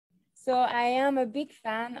So I am a big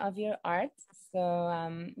fan of your art. So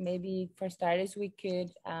maybe for starters, we could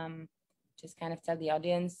just kind of tell the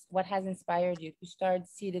audience what has inspired you to start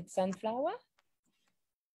Seeded Sunflower?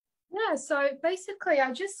 Yeah, so basically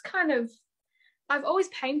I've always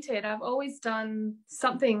painted. I've always done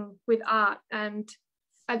something with art. And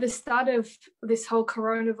at the start of this whole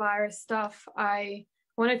coronavirus stuff, I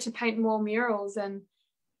wanted to paint more murals, and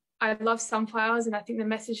I love sunflowers, and I think the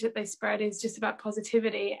message that they spread is just about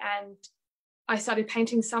positivity. And I started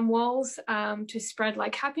painting some walls to spread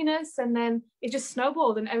like happiness, and then it just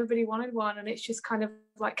snowballed and everybody wanted one, and it's just kind of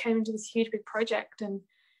like came into this huge big project. And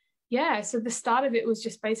yeah, so the start of it was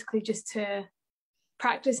just basically just to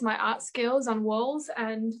practice my art skills on walls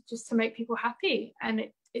and just to make people happy, and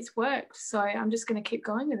it's worked, so I'm just going to keep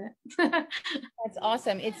going with it. That's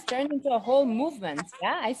awesome. It's turned into a whole movement.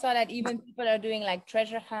 Yeah, I saw that even people are doing like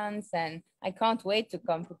treasure hunts, and I can't wait to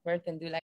come to Perth and do like